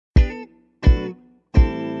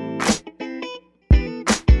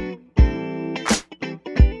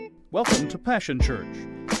Welcome to Passion Church.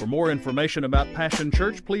 For more information about Passion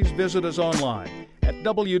Church, please visit us online at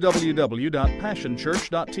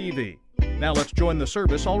www.passionchurch.tv. Now let's join the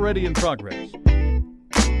service already in progress.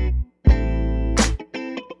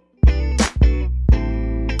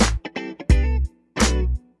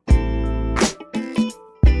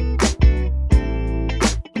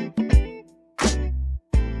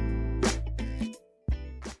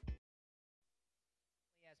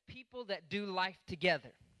 People that do life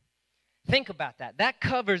together. Think about that. That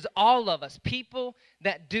covers all of us, people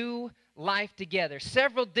that do life together.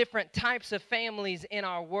 Several different types of families in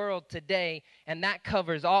our world today, and that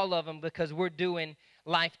covers all of them because we're doing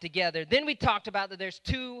life together. Then we talked about that there's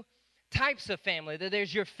two types of family. That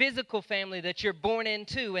there's your physical family that you're born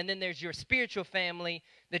into, and then there's your spiritual family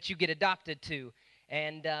that you get adopted to.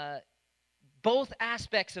 And both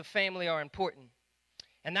aspects of family are important.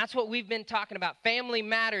 And that's what we've been talking about. Family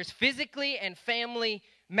matters physically and family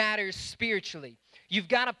matters spiritually. You've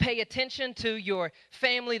got to pay attention to your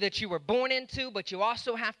family that you were born into, but you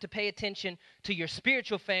also have to pay attention to your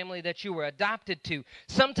spiritual family that you were adopted to.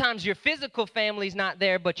 Sometimes your physical family's not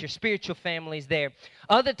there, but your spiritual family's there.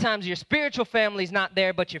 Other times your spiritual family's not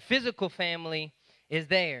there, but your physical family is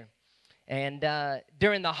there. And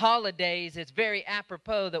during the holidays, it's very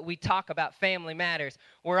apropos that we talk about family matters.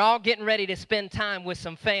 We're all getting ready to spend time with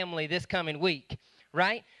some family this coming week,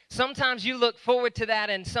 right? Sometimes you look forward to that,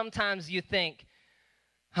 and sometimes you think,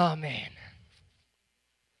 oh, man.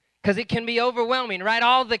 Because it can be overwhelming, right?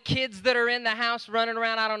 All the kids that are in the house running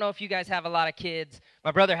around. I don't know if you guys have a lot of kids.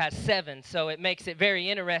 My brother has 7, so it makes it very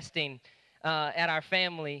interesting at our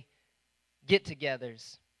family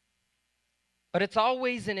get-togethers. But it's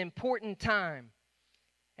always an important time.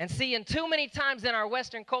 And see, and too many times in our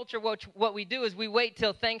Western culture, what we do is we wait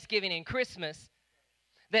till Thanksgiving and Christmas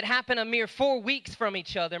that happen a mere 4 weeks from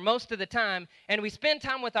each other most of the time, and we spend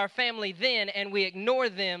time with our family then, and we ignore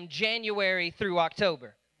them January through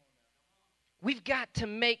October. We've got to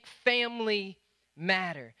make family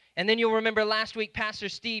matter. And then you'll remember last week, Pastor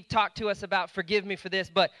Steve talked to us about, forgive me for this,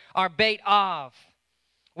 but our Beit Av,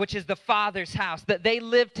 which is the Father's house, that they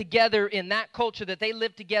lived together in that culture, that they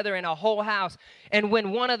lived together in a whole house. And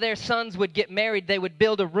when one of their sons would get married, they would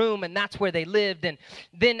build a room, and that's where they lived. And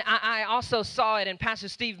then I also saw it, and Pastor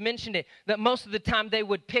Steve mentioned it, that most of the time they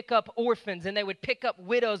would pick up orphans, and they would pick up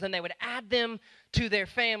widows, and they would add them to their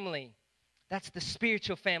family. That's the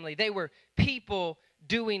spiritual family. They were people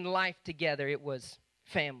doing life together. It was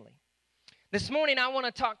family. This morning, I want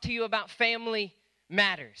to talk to you about family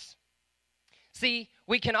matters. See,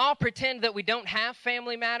 we can all pretend that we don't have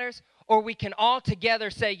family matters, or we can all together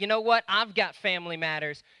say, you know what, I've got family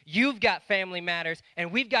matters, you've got family matters,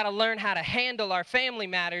 and we've got to learn how to handle our family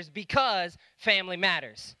matters because family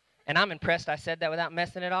matters. And I'm impressed I said that without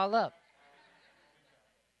messing it all up.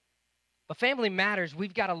 But family matters,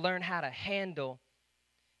 we've got to learn how to handle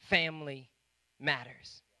family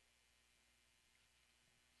matters.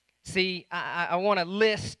 See, I want to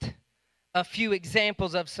list a few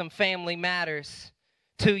examples of some family matters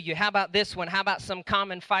to you. How about this one? How about some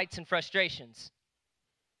common fights and frustrations?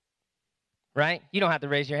 Right? You don't have to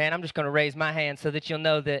raise your hand. I'm just going to raise my hand so that you'll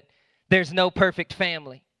know that there's no perfect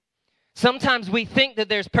family. Sometimes we think that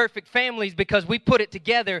there's perfect families because we put it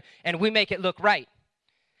together and we make it look right.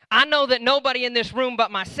 I know that nobody in this room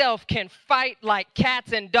but myself can fight like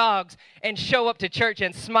cats and dogs and show up to church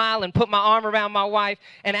and smile and put my arm around my wife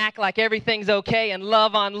and act like everything's okay and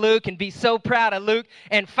love on Luke and be so proud of Luke.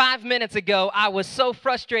 And 5 minutes ago, I was so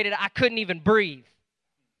frustrated I couldn't even breathe.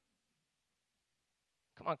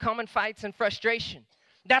 Come on, common fights and frustration.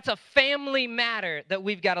 That's a family matter that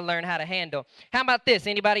we've got to learn how to handle. How about this?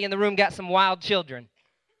 Anybody in the room got some wild children?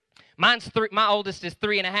 My oldest is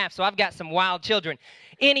 3.5, so I've got some wild children.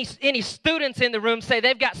 Any students in the room say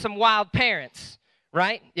they've got some wild parents,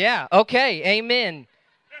 right? Yeah, okay, amen.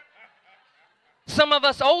 Some of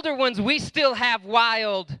us older ones, we still have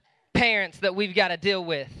wild parents that we've got to deal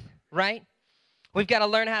with, right? We've got to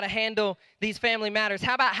learn how to handle these family matters.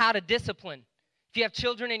 How about how to discipline? If you have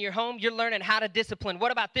children in your home, you're learning how to discipline.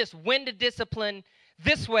 What about this? When to discipline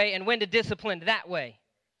this way and when to discipline that way.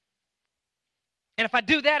 And if I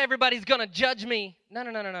do that, everybody's going to judge me.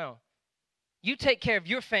 No. You take care of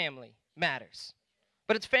your family matters.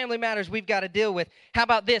 But it's family matters we've got to deal with. How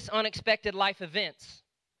about this? Unexpected life events.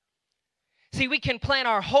 See, we can plan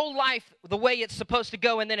our whole life the way it's supposed to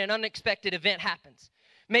go, and then an unexpected event happens.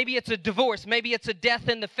 Maybe it's a divorce. Maybe it's a death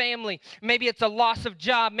in the family. Maybe it's a loss of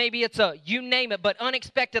job. Maybe it's you name it. But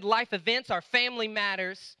unexpected life events are family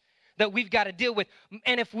matters that we've got to deal with.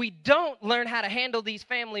 And if we don't learn how to handle these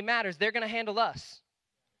family matters, they're going to handle us.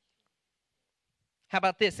 How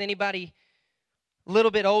about this? Anybody a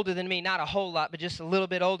little bit older than me, not a whole lot, but just a little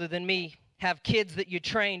bit older than me, have kids that you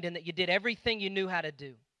trained and that you did everything you knew how to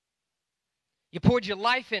do. You poured your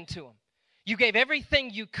life into them. You gave everything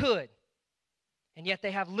you could, and yet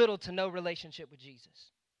they have little to no relationship with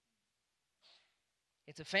Jesus.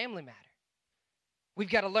 It's a family matter. We've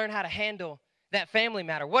got to learn how to handle that family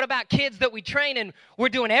matter. What about kids that we train and we're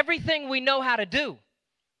doing everything we know how to do?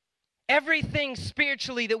 Everything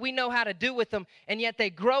spiritually that we know how to do with them, and yet they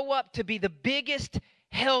grow up to be the biggest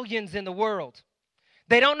hellions in the world.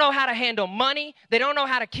 They don't know how to handle money. They don't know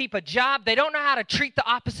how to keep a job. They don't know how to treat the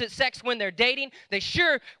opposite sex when they're dating.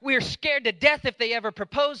 We're scared to death if they ever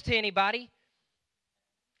propose to anybody.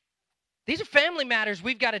 These are family matters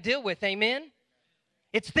we've got to deal with, amen?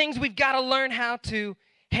 It's things we've got to learn how to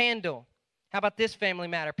handle. How about this family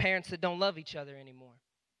matter? Parents that don't love each other anymore.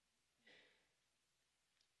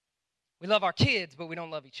 We love our kids, but we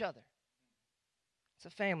don't love each other. It's a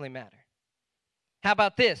family matter. How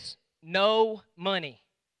about this? No money.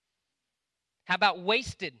 How about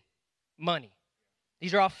wasted money?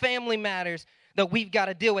 These are all family matters that we've got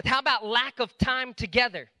to deal with. How about lack of time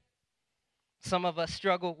together? Some of us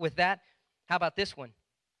struggle with that. How about this one?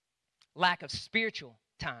 Lack of spiritual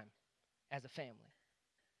time as a family.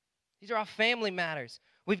 These are all family matters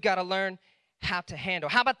we've got to learn how to handle.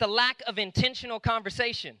 How about the lack of intentional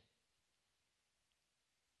conversation?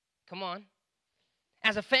 Come on.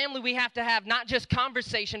 As a family, we have to have not just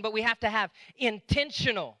conversation, but we have to have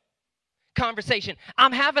intentional conversation.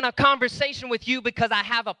 I'm having a conversation with you because I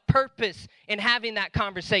have a purpose in having that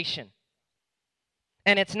conversation.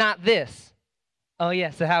 And it's not this. Oh, yeah,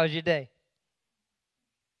 so how was your day?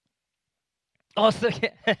 Oh, so,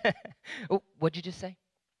 oh, what'd you just say?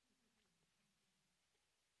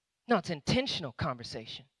 No, it's intentional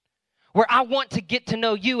conversation where I want to get to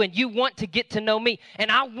know you and you want to get to know me. And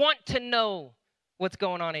I want to know what's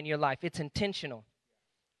going on in your life. It's intentional.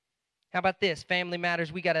 How about this? Family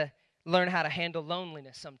matters. We got to learn how to handle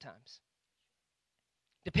loneliness sometimes.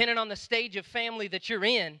 Depending on the stage of family that you're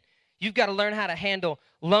in, you've got to learn how to handle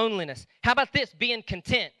loneliness. How about this? Being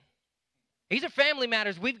content. These are family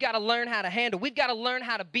matters we've got to learn how to handle. We've got to learn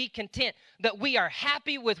how to be content, that we are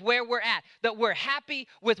happy with where we're at, that we're happy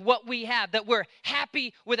with what we have, that we're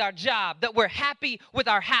happy with our job, that we're happy with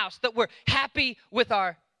our house, that we're happy with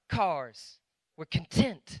our cars. We're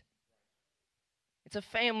content. It's a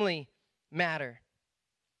family matter.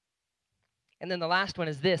 And then the last one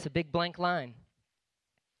is this, a big blank line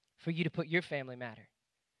for you to put your family matter.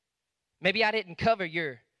 Maybe I didn't cover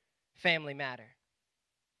your family matter.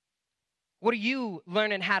 What are you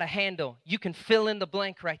learning how to handle? You can fill in the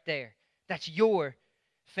blank right there. That's your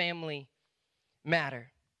family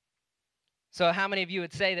matter. So how many of you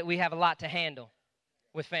would say that we have a lot to handle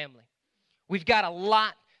with family? We've got a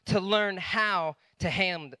lot to learn how to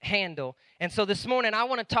handle. And so this morning, I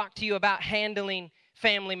want to talk to you about handling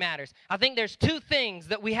family matters. I think there's two things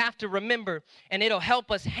that we have to remember, and it'll help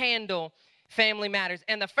us handle family matters.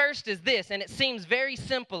 And the first is this, and it seems very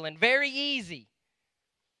simple and very easy,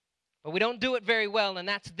 but we don't do it very well, and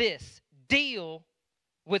that's this: deal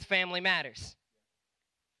with family matters.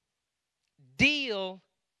 Deal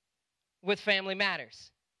with family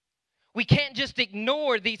matters. We can't just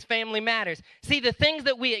ignore these family matters. See, the things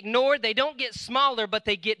that we ignore, they don't get smaller, but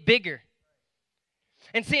they get bigger.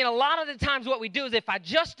 And see, and a lot of the times what we do is if I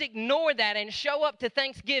just ignore that and show up to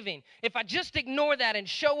Thanksgiving, if I just ignore that and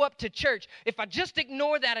show up to church, if I just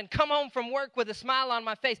ignore that and come home from work with a smile on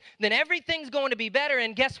my face, then everything's going to be better.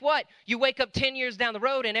 And guess what? You wake up 10 years down the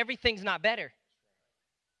road and everything's not better.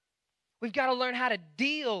 We've got to learn how to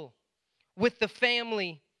deal with the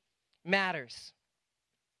family matters.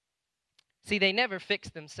 See, they never fix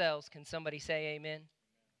themselves. Can somebody say amen?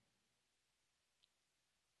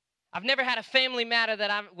 I've never had a family matter that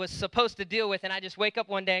I was supposed to deal with and I just wake up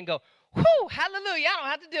one day and go, whoo, hallelujah, I don't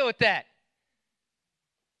have to deal with that.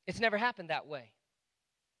 It's never happened that way.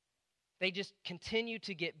 They just continue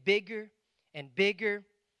to get bigger and bigger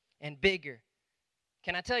and bigger.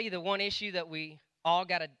 Can I tell you the one issue that we all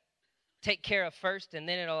got to take care of first, and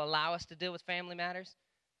then it'll allow us to deal with family matters?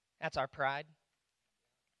 That's our pride.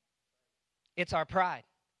 It's our pride.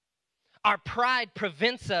 Our pride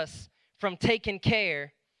prevents us from taking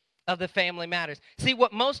care of the family matters. See,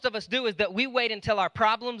 what most of us do is that we wait until our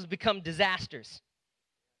problems become disasters.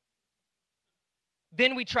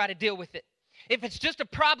 Then we try to deal with it. If it's just a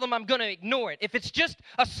problem, I'm going to ignore it. If it's just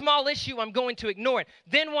a small issue, I'm going to ignore it.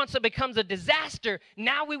 Then once it becomes a disaster,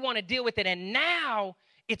 now we want to deal with it, and now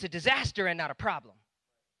it's a disaster and not a problem.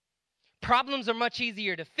 Problems are much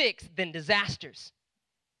easier to fix than disasters.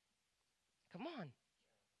 Come on.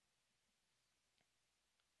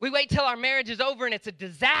 We wait till our marriage is over and it's a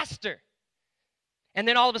disaster. And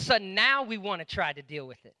then all of a sudden now we want to try to deal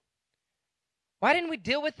with it. Why didn't we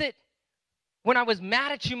deal with it when I was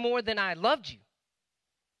mad at you more than I loved you?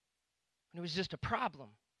 When it was just a problem.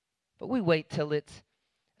 But we wait till it's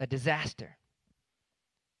a disaster.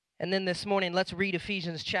 And then this morning, let's read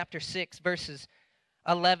Ephesians chapter 6, verses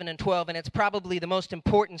 11 and 12. And it's probably the most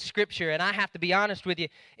important scripture. And I have to be honest with you,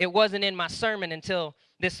 it wasn't in my sermon until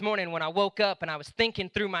this morning when I woke up and I was thinking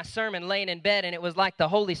through my sermon laying in bed. And it was like the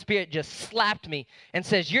Holy Spirit just slapped me and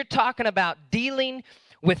says, you're talking about dealing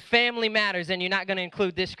with family matters and you're not going to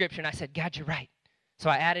include this scripture. And I said, God, you're right. So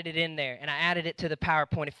I added it in there and I added it to the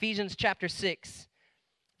PowerPoint. Ephesians chapter 6,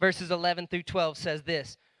 verses 11 through 12 says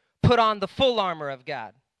this, put on the full armor of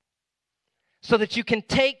God, so that you can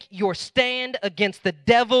take your stand against the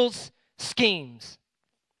devil's schemes.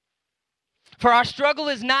 For our struggle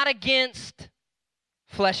is not against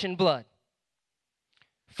flesh and blood.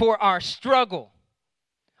 For our struggle,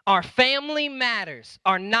 our family matters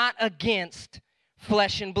are not against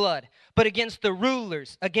flesh and blood, but against the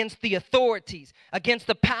rulers, against the authorities, against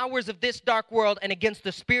the powers of this dark world, and against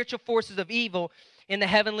the spiritual forces of evil in the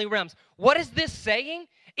heavenly realms. What is this saying?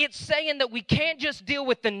 It's saying that we can't just deal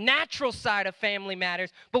with the natural side of family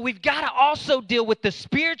matters, but we've got to also deal with the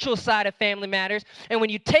spiritual side of family matters. And when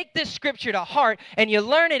you take this scripture to heart and you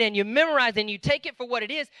learn it and you memorize it and you take it for what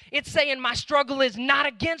it is, it's saying my struggle is not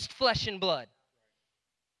against flesh and blood.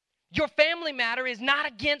 Your family matter is not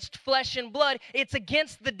against flesh and blood. It's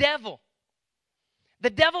against the devil. The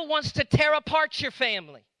devil wants to tear apart your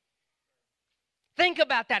family. Think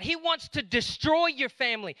about that. He wants to destroy your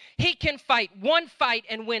family. He can fight one fight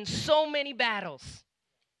and win so many battles.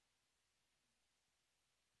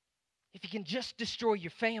 If he can just destroy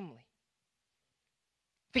your family.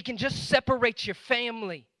 If he can just separate your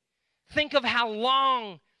family. Think of how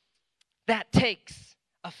long that takes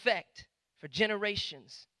effect for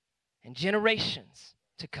generations and generations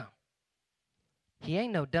to come. He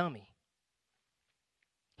ain't no dummy.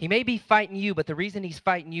 He may be fighting you, but the reason he's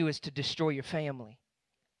fighting you is to destroy your family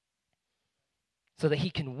so that he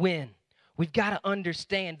can win. We've got to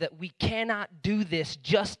understand that we cannot do this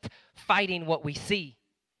just fighting what we see.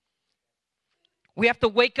 We have to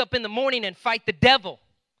wake up in the morning and fight the devil.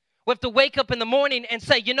 We have to wake up in the morning and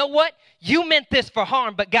say, you know what? You meant this for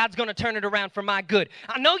harm, but God's going to turn it around for my good.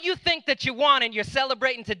 I know you think that you won and you're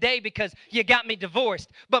celebrating today because you got me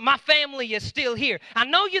divorced, but my family is still here. I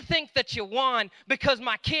know you think that you won because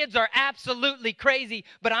my kids are absolutely crazy,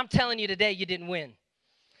 but I'm telling you today you didn't win.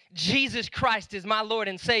 Jesus Christ is my Lord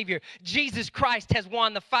and Savior. Jesus Christ has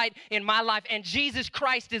won the fight in my life, and Jesus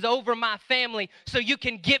Christ is over my family, so you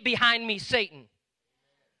can get behind me, Satan.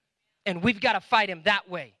 And we've got to fight him that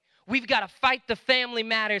way. We've got to fight the family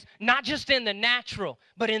matters, not just in the natural,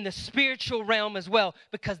 but in the spiritual realm as well,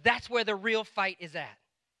 because that's where the real fight is at.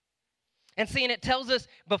 And see, and it tells us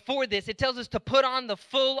before this, it tells us to put on the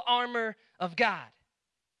full armor of God.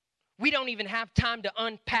 We don't even have time to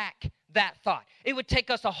unpack that thought. It would take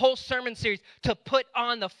us a whole sermon series to put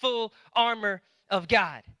on the full armor of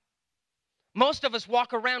God. Most of us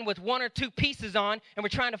walk around with one or two pieces on, and we're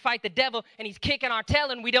trying to fight the devil, and he's kicking our tail,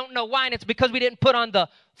 and we don't know why, and it's because we didn't put on the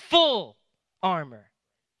full armor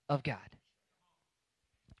of God.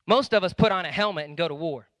 Most of us put on a helmet and go to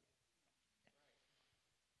war.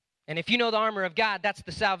 And if you know the armor of God, that's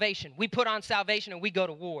the salvation. We put on salvation and we go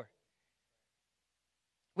to war.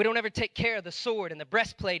 We don't ever take care of the sword and the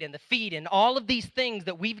breastplate and the feet and all of these things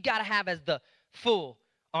that we've got to have as the full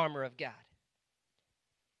armor of God.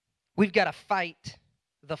 We've got to fight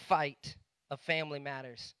the fight of family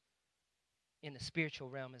matters in the spiritual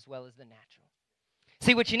realm as well as the natural.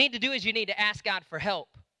 See, what you need to do is you need to ask God for help.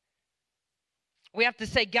 We have to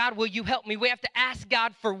say, God, will you help me? We have to ask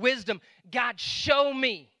God for wisdom. God, show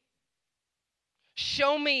me.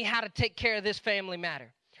 Show me how to take care of this family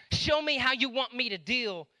matter. Show me how you want me to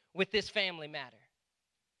deal with this family matter.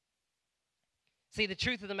 See, the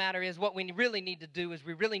truth of the matter is what we really need to do is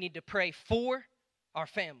we really need to pray for our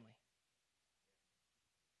family.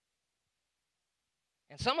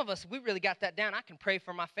 And some of us, we really got that down. I can pray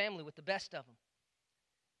for my family with the best of them.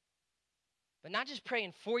 But not just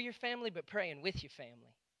praying for your family, but praying with your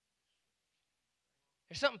family.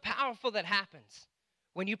 There's something powerful that happens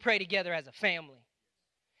when you pray together as a family.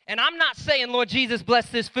 And I'm not saying, Lord Jesus, bless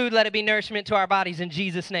this food, let it be nourishment to our bodies. In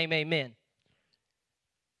Jesus' name, amen.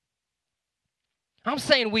 I'm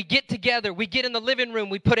saying we get together, we get in the living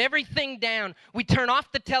room, we put everything down, we turn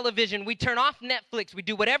off the television, we turn off Netflix, we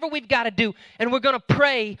do whatever we've got to do, and we're going to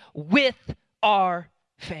pray with our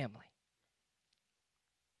family.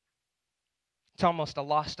 It's almost a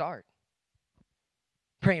lost art.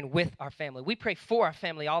 Praying with our family. We pray for our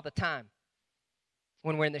family all the time.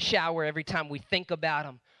 when we're in the shower, every time we think about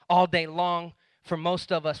them, all day long. For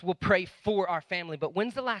most of us, we'll pray for our family. But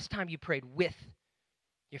when's the last time you prayed with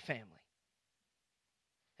your family?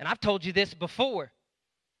 And I've told you this before,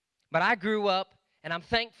 but I grew up, and I'm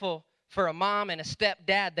thankful for a mom and a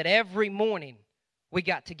stepdad that every morning we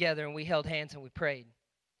got together and we held hands and we prayed.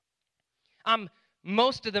 I'm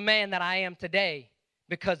most of the man that I am today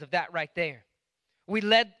because of that right there.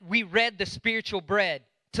 We read the spiritual bread,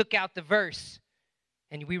 took out the verse,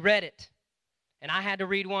 and we read it. And I had to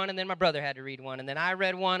read one, and then my brother had to read one. And then I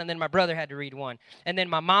read one, and then my brother had to read one. And then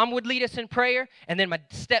my mom would lead us in prayer, and then my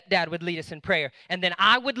stepdad would lead us in prayer. And then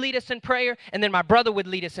I would lead us in prayer, and then my brother would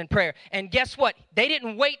lead us in prayer. And guess what? They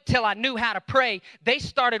didn't wait till I knew how to pray. They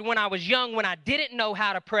started when I was young, when I didn't know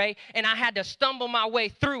how to pray, and I had to stumble my way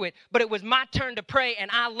through it. But it was my turn to pray, and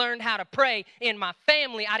I learned how to pray in my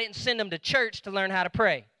family. I didn't send them to church to learn how to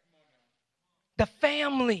pray. The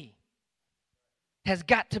family has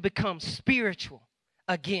got to become spiritual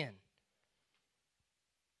again.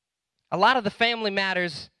 A lot of the family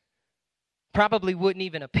matters probably wouldn't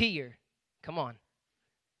even appear, come on,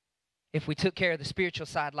 if we took care of the spiritual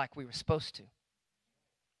side like we were supposed to.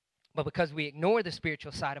 But because we ignore the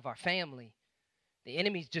spiritual side of our family, the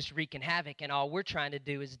enemy's just wreaking havoc, and all we're trying to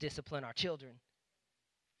do is discipline our children.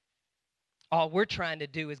 All we're trying to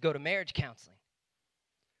do is go to marriage counseling.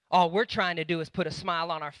 All we're trying to do is put a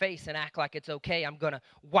smile on our face and act like it's okay. I'm going to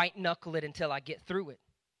white knuckle it until I get through it.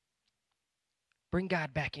 Bring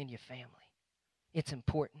God back in your family. It's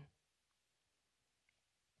important.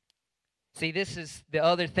 See, this is the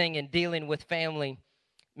other thing in dealing with family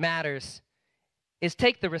matters, is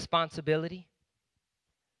take the responsibility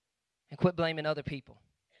and quit blaming other people.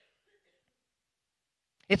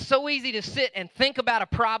 It's so easy to sit and think about a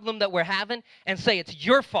problem that we're having and say it's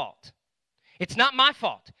your fault. It's not my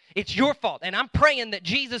fault. It's your fault. And I'm praying that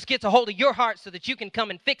Jesus gets a hold of your heart so that you can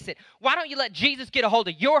come and fix it. Why don't you let Jesus get a hold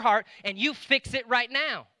of your heart and you fix it right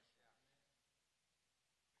now?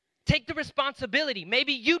 Take the responsibility.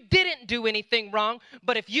 Maybe you didn't do anything wrong,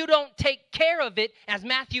 but if you don't take care of it, as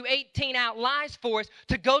Matthew 18 outlines for us,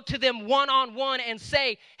 to go to them one-on-one and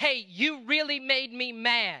say, hey, you really made me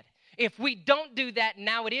mad. If we don't do that,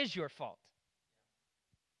 now it is your fault.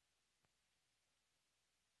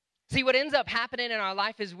 See, what ends up happening in our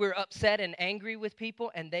life is we're upset and angry with people,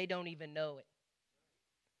 and they don't even know it.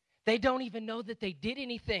 They don't even know that they did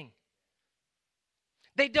anything.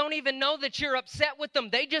 They don't even know that you're upset with them.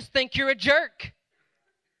 They just think you're a jerk.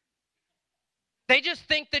 They just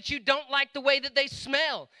think that you don't like the way that they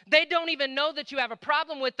smell. They don't even know that you have a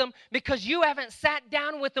problem with them because you haven't sat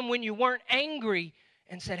down with them when you weren't angry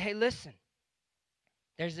and said, hey, listen,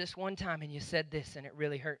 there's this one time and you said this and it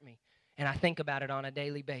really hurt me. And I think about it on a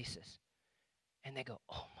daily basis. And they go,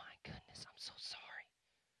 oh my goodness, I'm so sorry.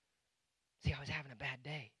 See, I was having a bad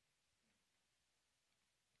day.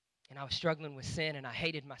 And I was struggling with sin and I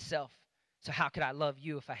hated myself. So how could I love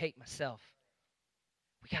you if I hate myself?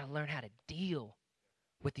 We got to learn how to deal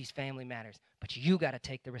with these family matters. But you got to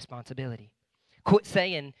take the responsibility. Quit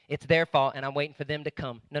saying it's their fault and I'm waiting for them to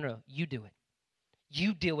come. No, you do it.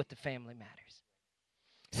 You deal with the family matters.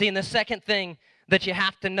 See, and the second thing that you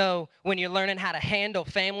have to know when you're learning how to handle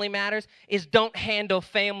family matters is don't handle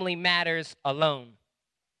family matters alone.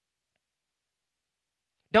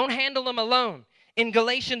 Don't handle them alone. In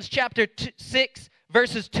Galatians chapter 6,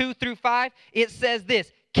 verses 2 through 5, it says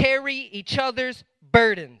this, carry each other's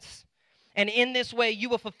burdens. And in this way, you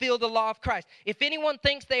will fulfill the law of Christ. If anyone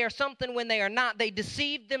thinks they are something when they are not, they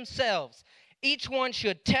deceive themselves. Each one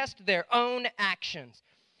should test their own actions.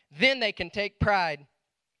 Then they can take pride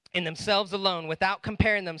in themselves alone without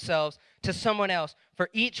comparing themselves to someone else. For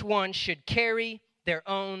each one should carry their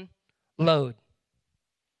own load.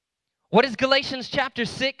 What is Galatians chapter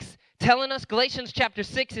 6 telling us? Galatians chapter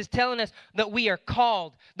 6 is telling us that we are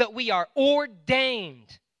called, that we are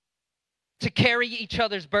ordained to carry each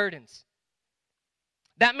other's burdens.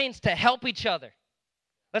 That means to help each other.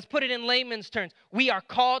 Let's put it in layman's terms. We are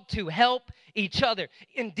called to help each other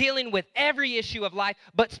in dealing with every issue of life,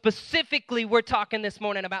 but specifically we're talking this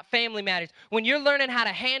morning about family matters. When you're learning how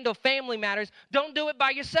to handle family matters, don't do it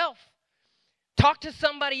by yourself. Talk to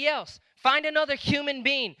somebody else. Find another human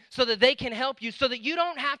being so that they can help you, so that you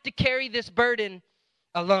don't have to carry this burden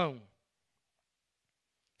alone.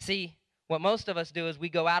 See, what most of us do is we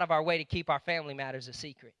go out of our way to keep our family matters a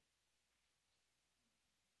secret.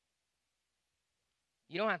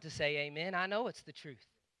 You don't have to say amen. I know it's the truth.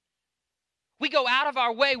 We go out of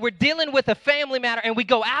our way. We're dealing with a family matter, and we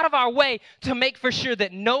go out of our way to make for sure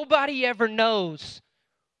that nobody ever knows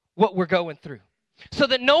what we're going through, so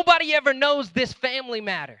that nobody ever knows this family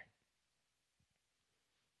matter.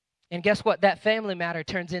 And guess what? That family matter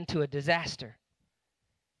turns into a disaster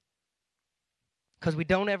because we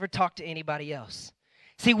don't ever talk to anybody else.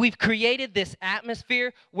 See, we've created this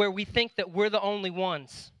atmosphere where we think that we're the only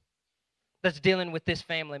ones that's dealing with this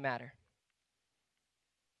family matter.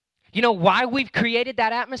 You know why we've created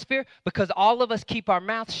that atmosphere? Because all of us keep our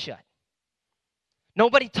mouths shut.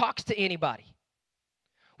 Nobody talks to anybody.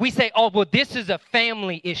 We say, oh, well, this is a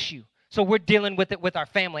family issue, so we're dealing with it with our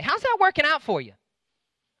family. How's that working out for you?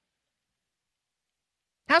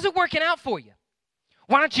 How's it working out for you?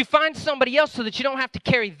 Why don't you find somebody else so that you don't have to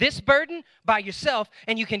carry this burden by yourself,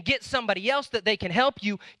 and you can get somebody else that they can help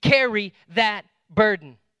you carry that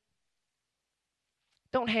burden?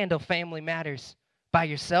 Don't handle family matters by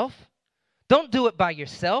yourself. Don't do it by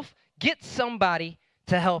yourself. Get somebody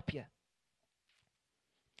to help you.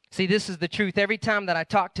 See, this is the truth. Every time that I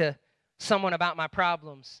talk to someone about my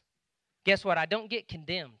problems, guess what? I don't get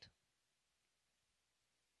condemned.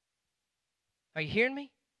 Are you hearing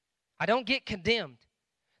me? I don't get condemned.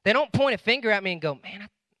 They don't point a finger at me and go, man, I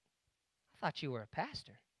thought you were a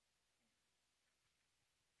pastor.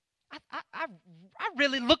 I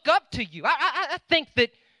really look up to you. I think that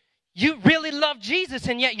you really love Jesus,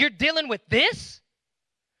 and yet you're dealing with this?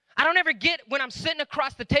 I don't ever get when I'm sitting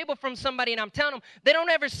across the table from somebody and I'm telling them, they don't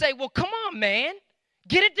ever say, well, come on, man,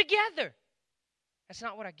 get it together. That's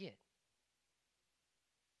not what I get.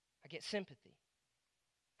 I get sympathy.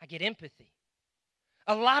 I get empathy.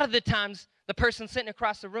 A lot of the times, the person sitting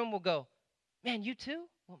across the room will go, man, you too?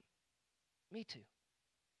 Well, me too.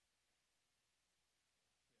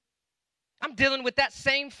 I'm dealing with that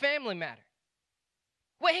same family matter.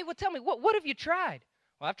 Well, hey, well, tell me, what have you tried?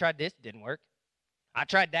 Well, I've tried this, it didn't work. I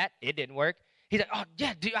tried that, it didn't work. He's like, oh,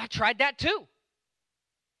 yeah, dude, I tried that too.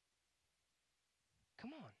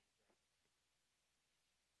 Come on.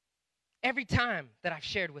 Every time that I've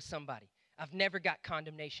shared with somebody, I've never got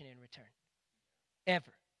condemnation in return.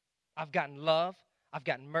 Ever. I've gotten love, I've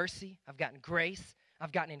gotten mercy, I've gotten grace,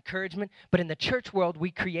 I've gotten encouragement. But in the church world,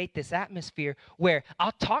 we create this atmosphere where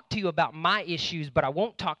I'll talk to you about my issues, but I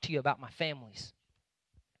won't talk to you about my family's.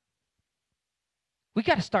 We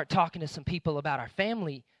got to start talking to some people about our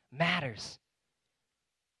family matters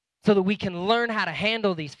so that we can learn how to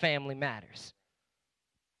handle these family matters.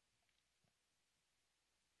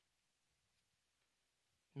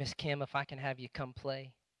 Miss Kim, if I can have you come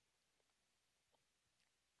play.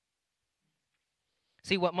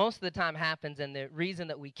 See, what most of the time happens, and the reason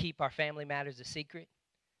that we keep our family matters a secret,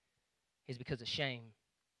 is because of shame.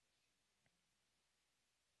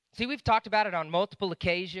 See, we've talked about it on multiple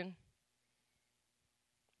occasions.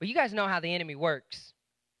 But you guys know how the enemy works.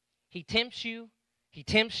 He tempts you, he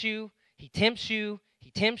tempts you, he tempts you, he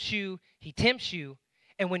tempts you, he tempts you.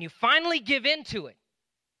 And when you finally give in to it,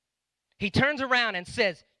 he turns around and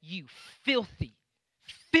says, you filthy,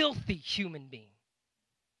 filthy human being.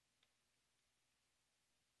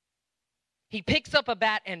 He picks up a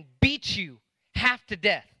bat and beats you half to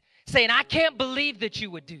death, saying, I can't believe that you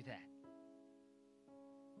would do that.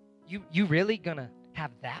 You really gonna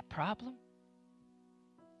have that problem?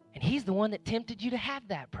 And he's the one that tempted you to have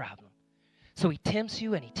that problem. So he tempts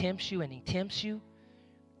you and he tempts you and he tempts you.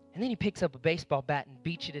 And then he picks up a baseball bat and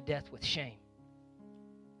beats you to death with shame.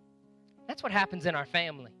 That's what happens in our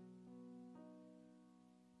family.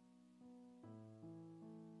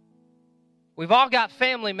 We've all got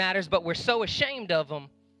family matters, but we're so ashamed of them.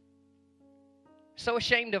 So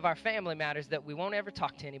ashamed of our family matters that we won't ever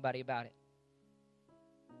talk to anybody about it.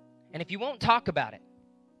 And if you won't talk about it,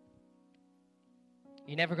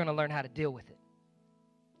 you're never going to learn how to deal with it.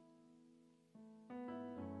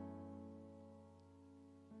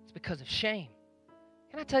 It's because of shame.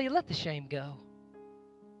 Can I tell you, let the shame go.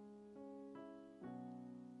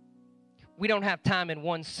 We don't have time in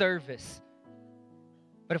one service.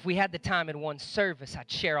 But if we had the time in one service, I'd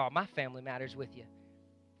share all my family matters with you.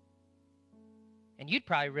 And you'd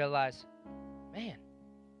probably realize, man,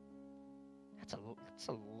 that's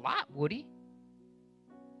a lot, Woody.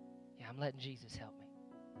 Yeah, I'm letting Jesus help me.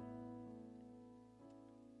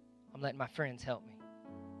 I'm letting my friends help me.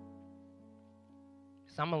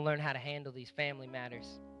 So I'm going to learn how to handle these family matters.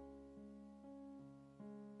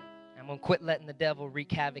 I'm going to quit letting the devil wreak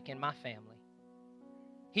havoc in my family.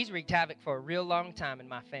 He's wreaked havoc for a real long time in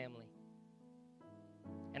my family.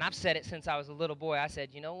 And I've said it since I was a little boy. I said,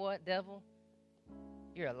 you know what, devil?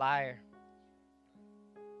 You're a liar.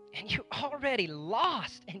 And you already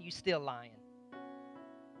lost, and you still lying.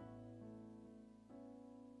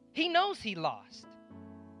 He knows he lost.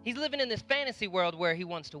 He's living in this fantasy world where he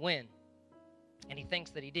wants to win. And he thinks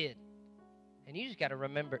that he did. And you just got to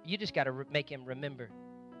remember, you just got to make him remember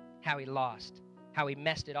how he lost, how he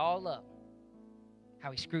messed it all up.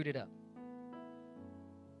 how he screwed it up.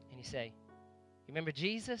 And you say, you remember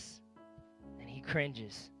Jesus? And he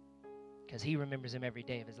cringes because he remembers him every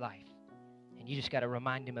day of his life. And you just got to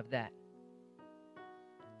remind him of that.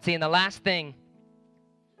 See, and the last thing,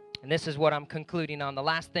 and this is what I'm concluding on, the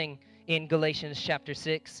last thing in Galatians chapter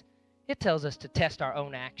 6, it tells us to test our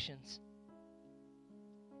own actions.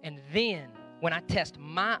 And then, when I test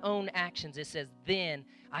my own actions, it says, then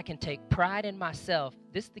I can take pride in myself,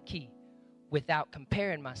 this is the key, without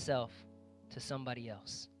comparing myself to somebody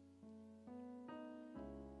else.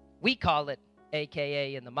 We call it,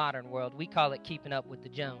 AKA in the modern world, we call it keeping up with the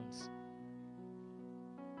Jones.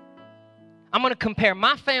 I'm going to compare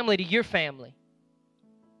my family to your family.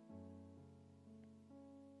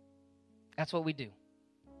 That's what we do.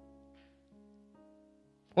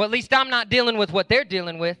 Well, at least I'm not dealing with what they're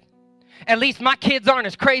dealing with. At least my kids aren't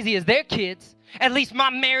as crazy as their kids. At least my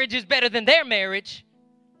marriage is better than their marriage.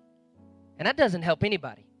 And that doesn't help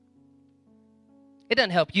anybody. It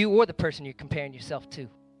doesn't help you or the person you're comparing yourself to.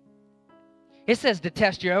 It says to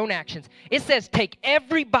test your own actions. It says take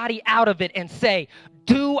everybody out of it and say,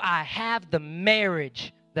 do I have the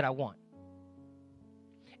marriage that I want?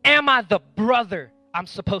 Am I the brother I'm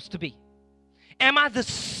supposed to be? Am I the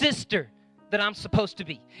sister that I'm supposed to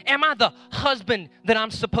be? Am I the husband that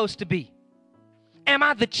I'm supposed to be? Am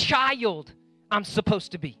I the child I'm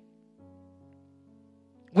supposed to be?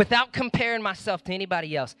 Without comparing myself to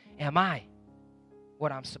anybody else, am I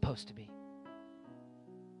what I'm supposed to be?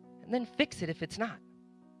 And then fix it if it's not.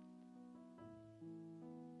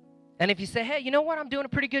 And if you say, hey, you know what? I'm doing a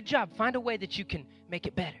pretty good job. Find a way that you can make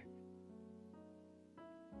it better.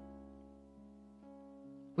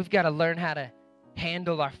 We've got to learn how to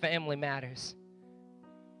handle our family matters.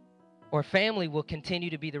 Or family will continue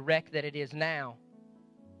to be the wreck that it is now.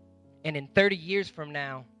 And in 30 years from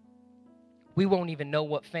now, we won't even know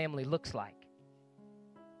what family looks like.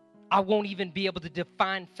 I won't even be able to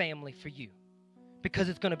define family for you because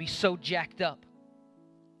it's going to be so jacked up.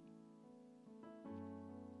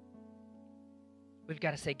 We've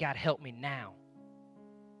got to say, God, help me now.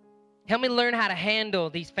 Help me learn how to handle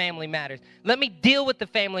these family matters. Let me deal with the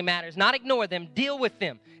family matters, not ignore them. Deal with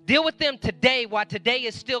them. Deal with them today while today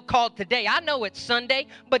is still called today. I know it's Sunday,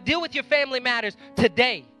 but deal with your family matters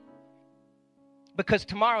today because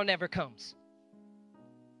tomorrow never comes.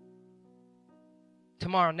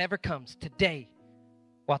 Tomorrow never comes. Today,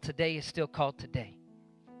 while today is still called today.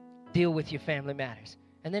 Deal with your family matters.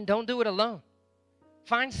 And then don't do it alone.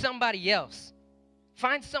 Find somebody else.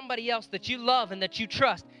 Find somebody else that you love and that you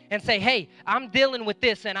trust and say, hey, I'm dealing with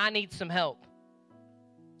this and I need some help.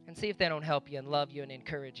 And see if they don't help you and love you and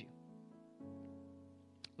encourage you.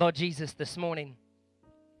 Lord Jesus, this morning,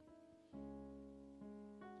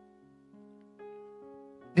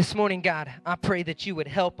 God, I pray that you would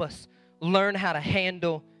help us learn how to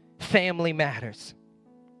handle family matters.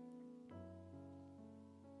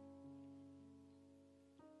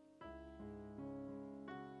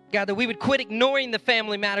 God, that we would quit ignoring the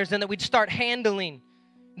family matters and that we'd start handling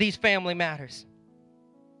these family matters.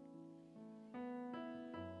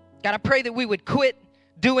 God, I pray that we would quit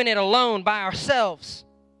doing it alone by ourselves.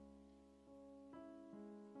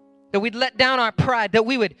 That we'd let down our pride, that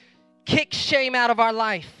we would kick shame out of our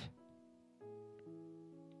life.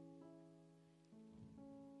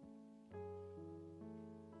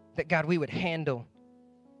 That, God, we would handle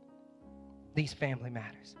these family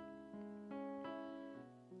matters.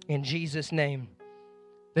 In Jesus' name.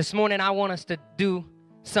 This morning, I want us to do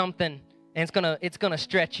something, and it's gonna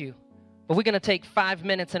stretch you. But we're going to take 5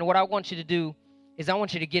 minutes, and what I want you to do is I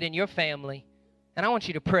want you to get in your family, and I want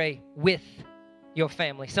you to pray with your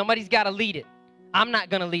family. Somebody's got to lead it. I'm not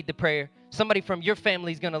going to lead the prayer. Somebody from your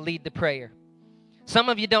family is going to lead the prayer. Some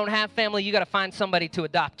of you don't have family. You got to find somebody to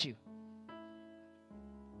adopt you.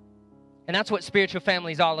 And that's what spiritual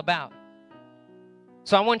family is all about.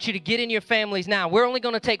 So I want you to get in your families now. We're only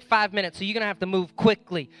going to take 5 minutes, so you're going to have to move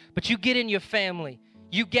quickly. But you get in your family.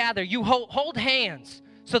 You gather. You hold hands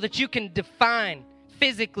so that you can define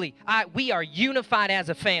physically, we are unified as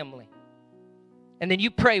a family. And then you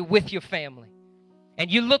pray with your family. And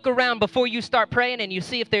you look around before you start praying and you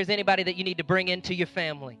see if there's anybody that you need to bring into your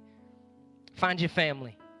family. Find your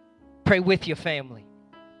family. Pray with your family.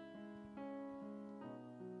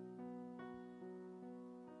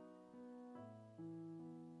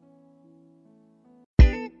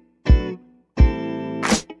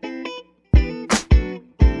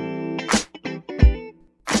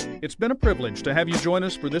 It's been a privilege to have you join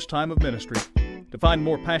us for this time of ministry. To find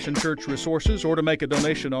more Passion Church resources or to make a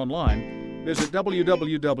donation online, visit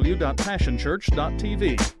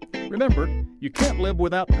www.passionchurch.tv. Remember, you can't live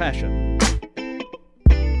without passion.